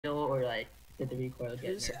or like did the recoil get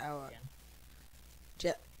Who's nerfed our?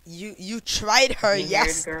 again? You tried her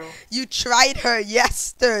Green-haired girl? You tried her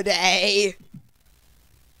yesterday.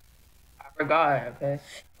 I forgot. Okay.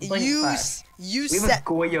 I'm playing Clash. You We have a said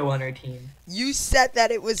Goyo on our team. you said that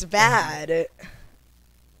it was bad.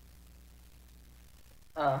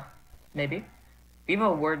 Maybe. We have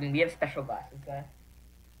a warden. We have special glasses guy.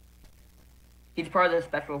 He's part of the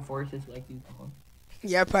special forces, like you call him.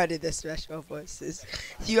 You're part of the special forces.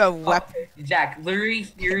 You have weapons. Jack literally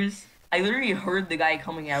hears. I literally heard the guy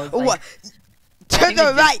coming out. What? Like, To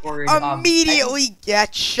the right. Immediately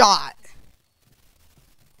get shot.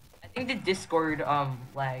 I think the Discord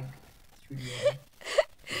lag.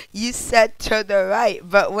 You said to the right,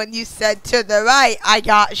 but when you said to the right, I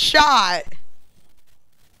got shot.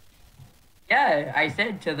 Yeah, I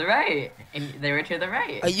said to the right, and they were to the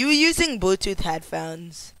right. Are you using Bluetooth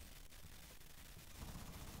headphones?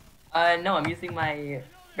 No, I'm using my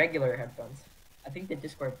regular headphones. I think the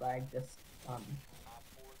Discord lag just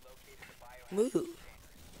Move.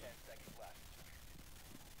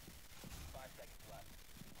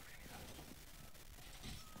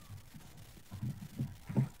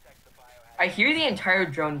 I hear the entire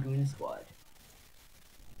drone goon squad.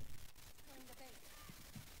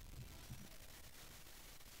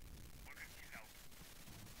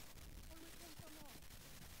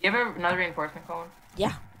 You have another reinforcement, Colin?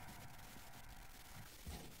 Yeah.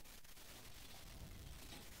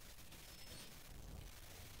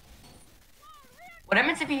 What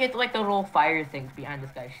happens if you hit like the little fire things behind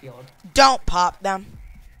this guy's shield? Don't pop them.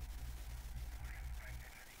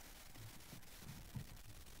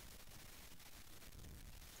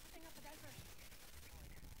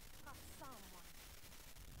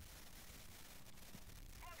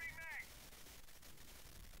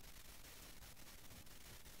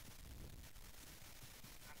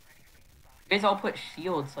 You guys all put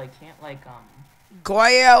shields, so I can't like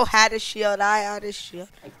Goyo had a shield. I had a shield.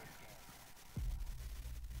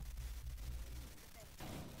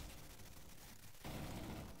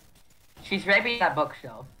 She's right behind that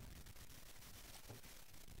bookshelf.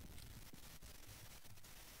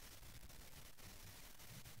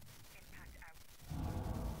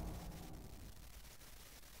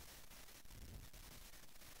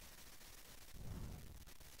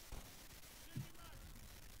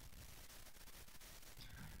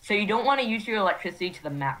 So you don't want to use your electricity to the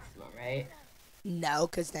maximum, right? No,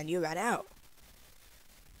 because then you run out.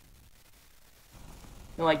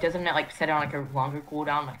 No, like doesn't it like set it on like a longer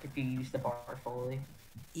cooldown, like if you use the bar fully?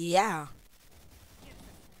 Yeah.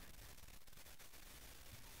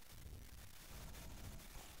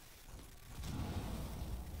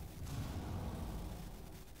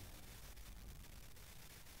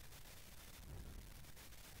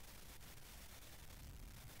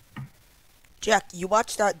 Jack, you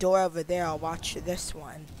watch that door over there. I'll watch this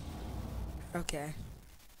one. Okay.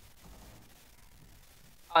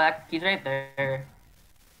 Oh, he's right there.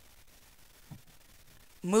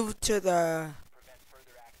 Move to the...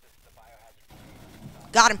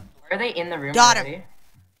 Got him. Are they in the room Got already? him.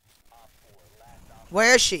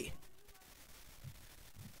 Where is she?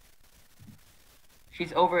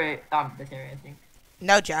 She's over at this area, I think.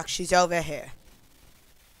 No, Jack, she's over here.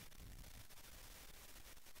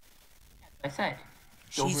 I said.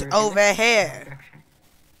 She's over here.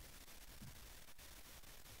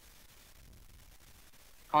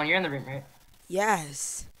 Colin, you're in the room, right?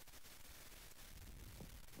 Yes.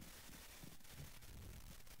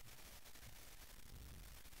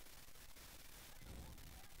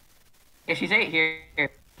 Yeah, she's right here.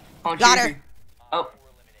 Colin, Got her. Oh.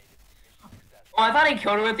 Oh, I thought I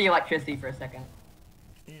killed her with the electricity for a second.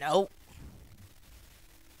 Nope.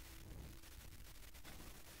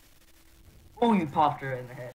 Oh, you popped her in the head.